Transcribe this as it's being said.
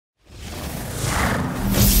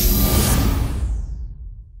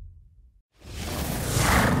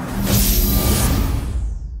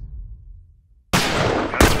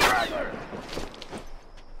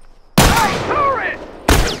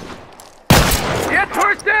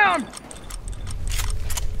down!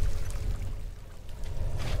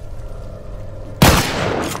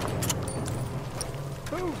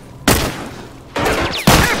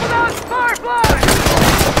 Careful now, it's Firefly!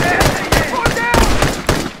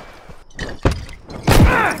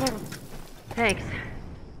 Thanks.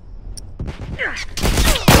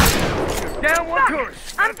 Down one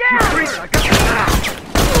tourist! I'm down! I got you now!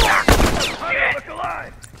 Look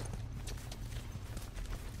alive!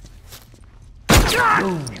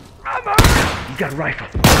 I'm hurt! You got a rifle.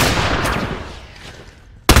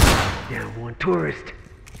 Down one tourist.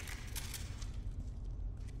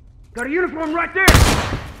 Got a uniform right there!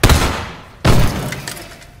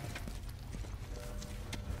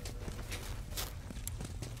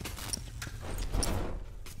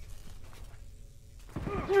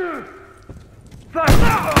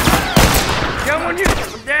 Down one unit!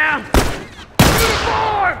 I'm down!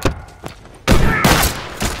 Uniform!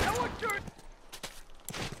 Down one turret!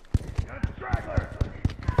 Got a straggler!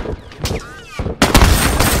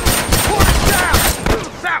 Force down!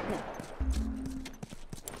 That one!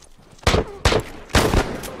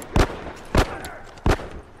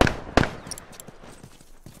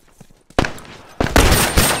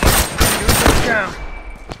 Unit down!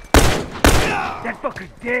 That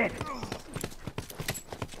fucker's dead!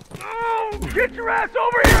 Get your ass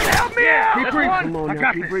over here and help me out! Keep breathing. One. Come on I now,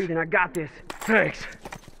 got keep this. breathing. I got this. Thanks.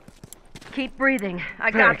 Keep breathing.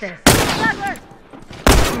 I got this. Got it.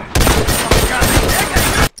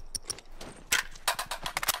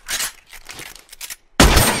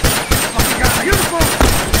 Uniform!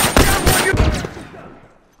 Down one uniform!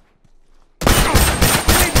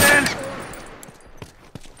 Wait, man!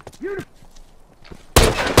 Uniform!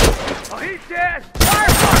 Oh, he's dead!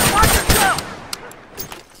 Firefly, watch yourself!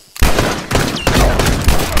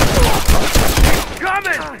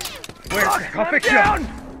 Coming! Where's that? I'll fix you up.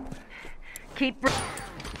 Keep breathing.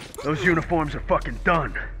 Those uniforms are fucking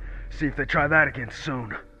done. See if they try that again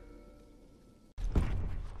soon.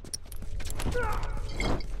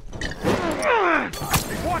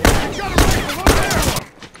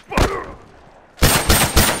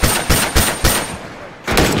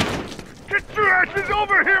 Get your asses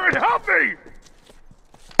over here and help me!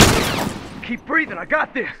 Keep breathing, I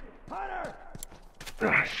got this! Hunter!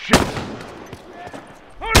 Ah, shit!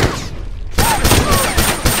 Hunter!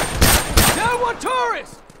 Down one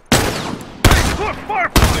tourist! Hey, look,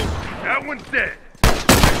 Firefly! That one's dead!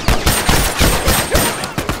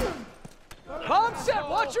 Bomb set,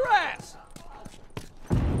 watch your ass!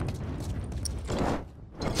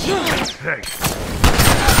 Thanks.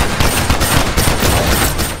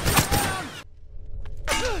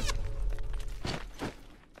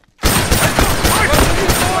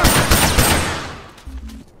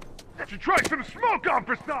 Should try some smoke on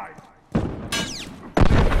for size!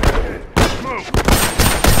 Move!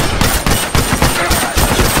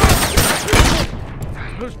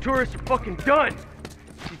 Those tourists are fucking done.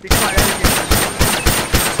 You think about everything.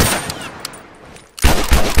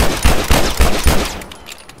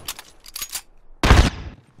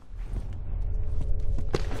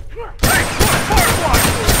 Hey, Firefly!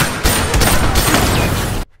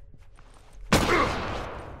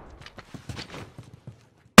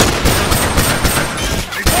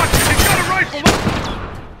 Hey, watch it! He's got a rifle!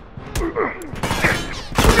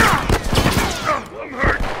 I'm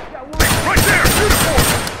hurt! Right there! Uniform!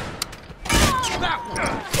 That one!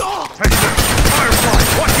 Hey, sir! Firefly!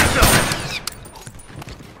 Watch yourself!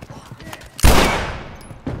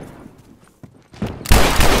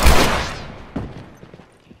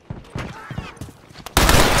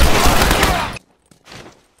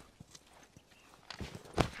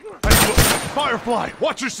 Hey, look! Firefly!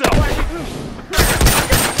 Watch yourself!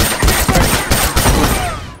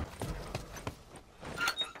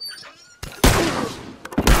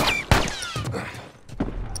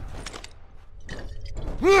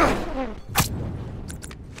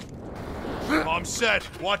 I'm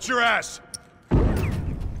set. Watch your ass.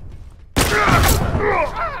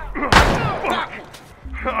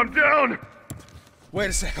 I'm down! Wait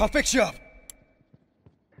a sec, I'll fix you up.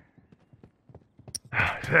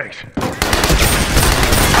 Thanks.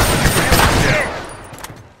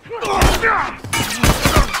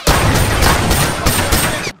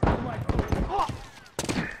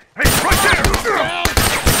 Hey, right there!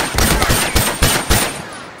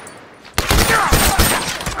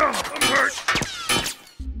 I'm hurt.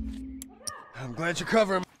 I'm glad you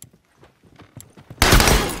cover him.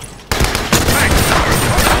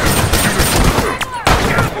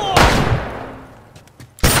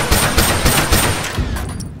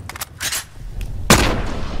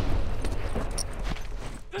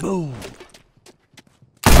 Boom.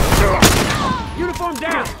 Uniform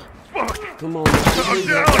down. Fuck. Come on. I'm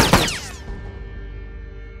down.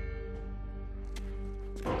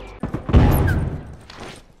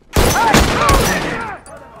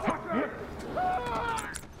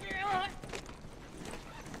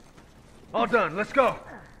 All done, let's go.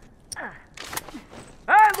 Hey,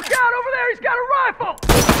 look out over there, he's got a rifle!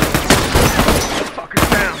 Fucker's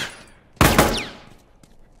down.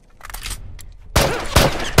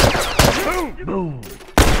 Boom! Boom.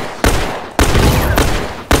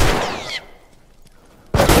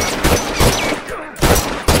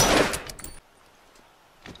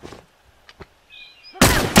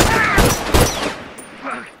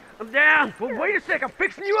 I'm down. Well, wait a sec, I'm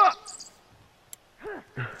fixing you up.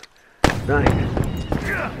 Thanks.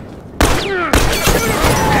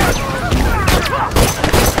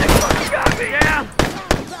 Got me! Down.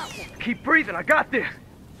 Keep breathing, I got this.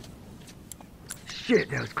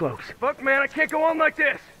 Shit, that was close. Fuck, man, I can't go on like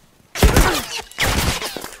this.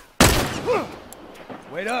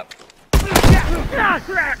 Wait up.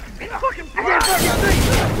 Fucking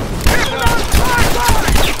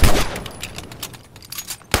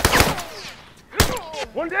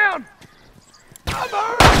one down. I'm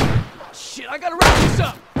hurt! Shit, I gotta wrap this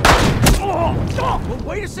up. Oh, Well,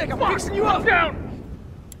 wait a sec, I'm fixing you up. down.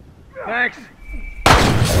 Thanks.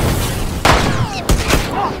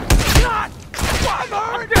 Oh, God! I'm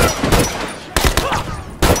hurt!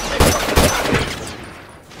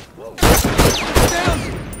 Down.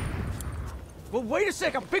 Well, wait a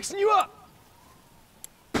sec, I'm fixing you up.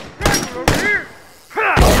 Over here.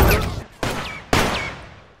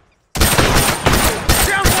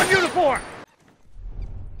 Down one uniform.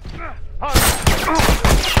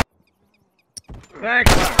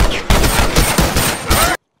 Thanks.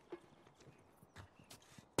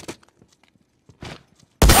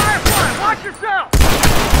 Firefly, watch yourself.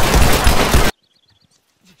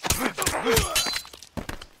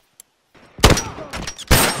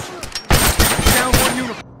 Down one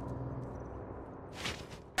uniform.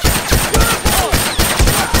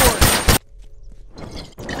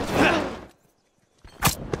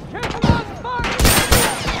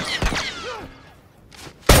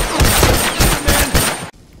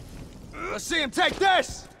 Let's see him take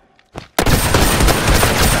this!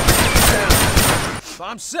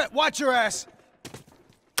 I'm set, watch your ass!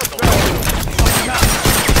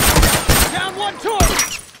 Down one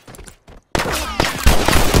tourist!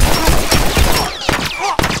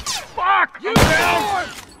 Fuck! You down!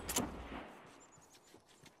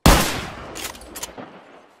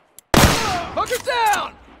 Hooker's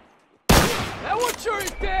down! That one sure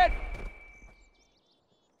is dead!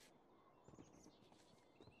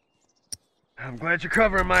 I'm glad you're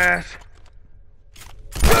covering my ass.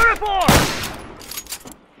 Uniform!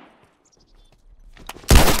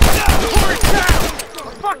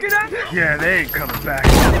 Fucking up! Yeah, they ain't coming back.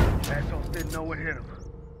 Assholes didn't know what hit them.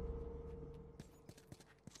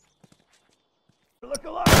 Look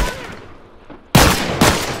alive!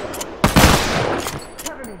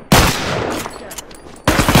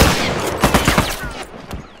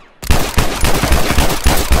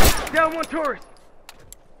 Down one tourist.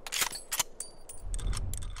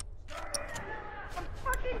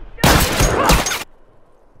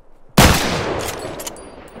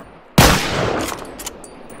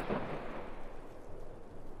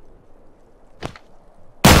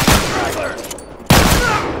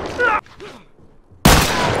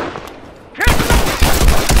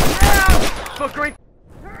 Fucker!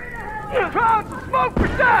 Clouds of smoke for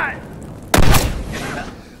size!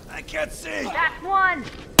 I can't see! That's one.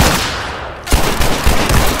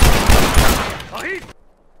 Oh, he's...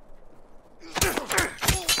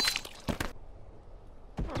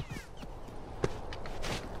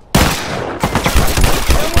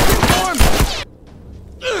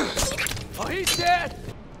 Oh, he's dead!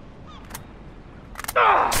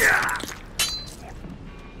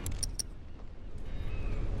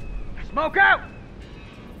 Smoke out!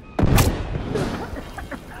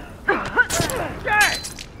 Get!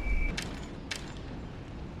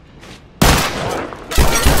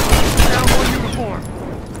 Down one uniform.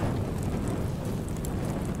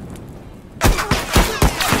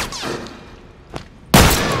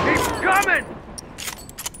 He's coming!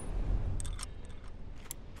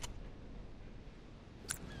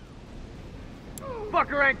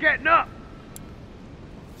 Fucker ain't getting up!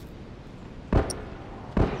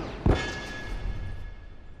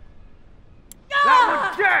 That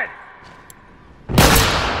one's dead!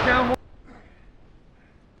 Down one.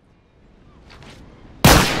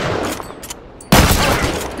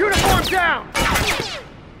 Uniform down!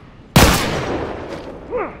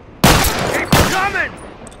 Keep coming!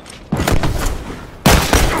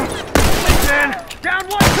 Then, down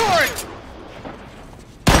one turret!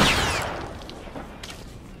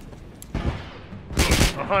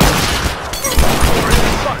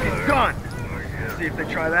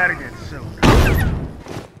 try that again soon.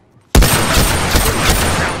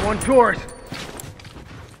 Down one tourist.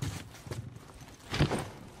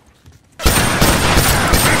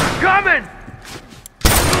 Coming!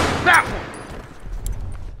 That one!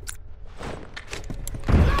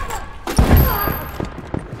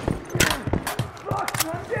 Fuck,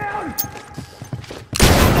 I'm down!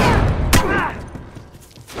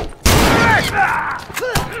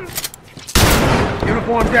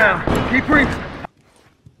 Uniform down. Keep breathing.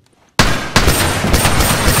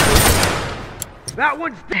 That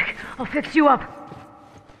one's dead. I'll fix you up.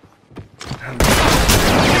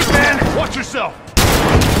 Man! Watch yourself!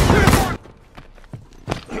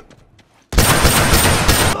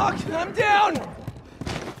 Fuck, I'm down! Look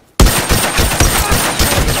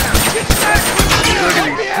at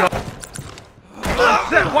these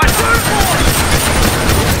Set, watch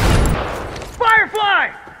Firefly!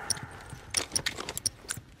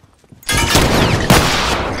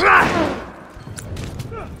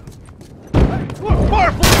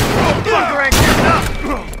 Firefly! Fucker ain't getting up!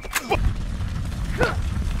 Uniform down!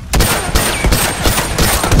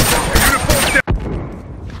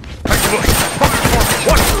 Take a look!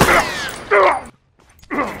 Watch!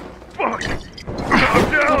 Fuck! I'm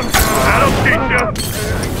down! That'll teach ya!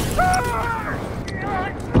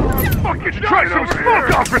 Fucking try some smoke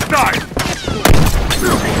off your side!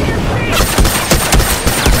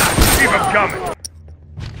 Keep him coming!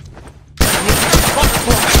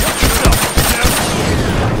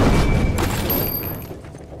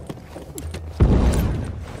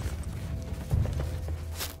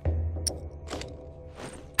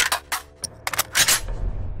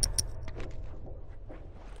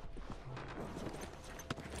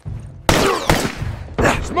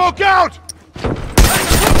 Smoke out!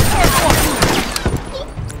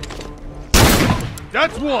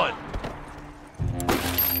 That's one!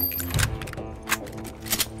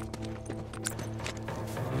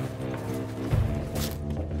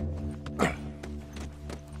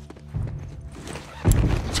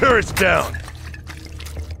 Turret's down!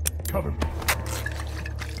 Cover me.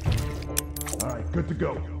 Alright, good to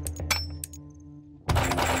go.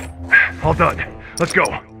 All done. Let's go.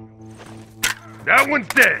 That one's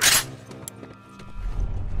dead.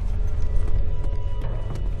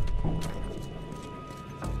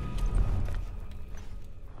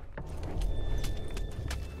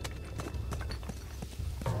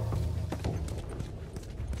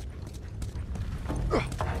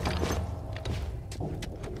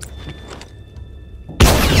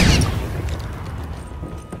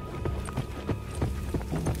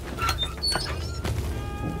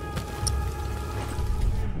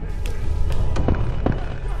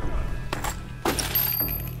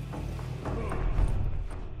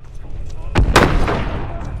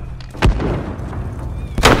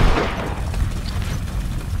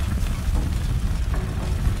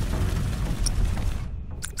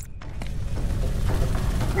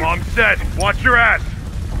 I'm set. Watch your ass.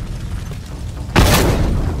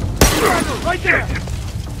 Right there.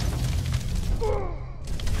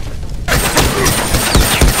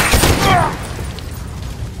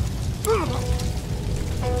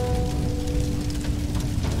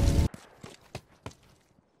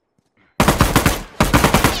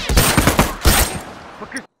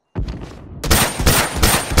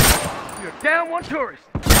 You're down one tourist.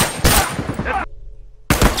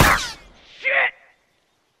 Shit!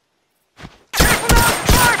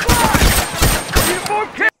 Uniform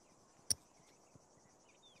kill!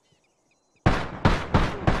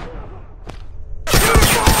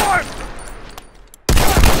 Uniform!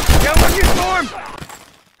 Get one uniform!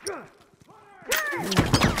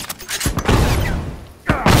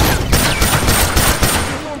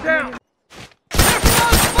 Uniform down!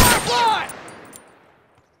 Firefly!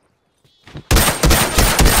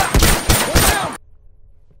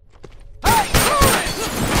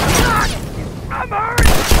 I'm hurt!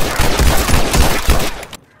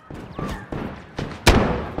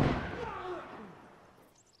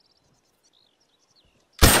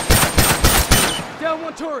 Down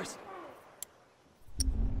one tourist.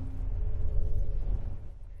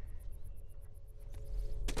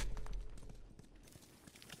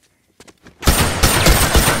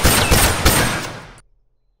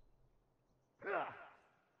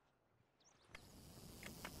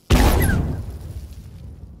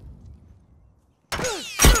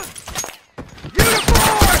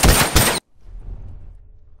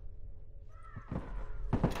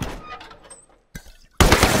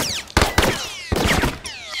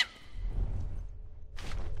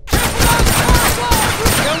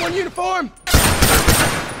 Uniform!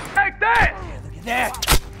 Like that! Look at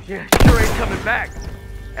that! Yeah, sure ain't coming back.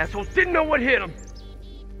 Assholes didn't know what hit him.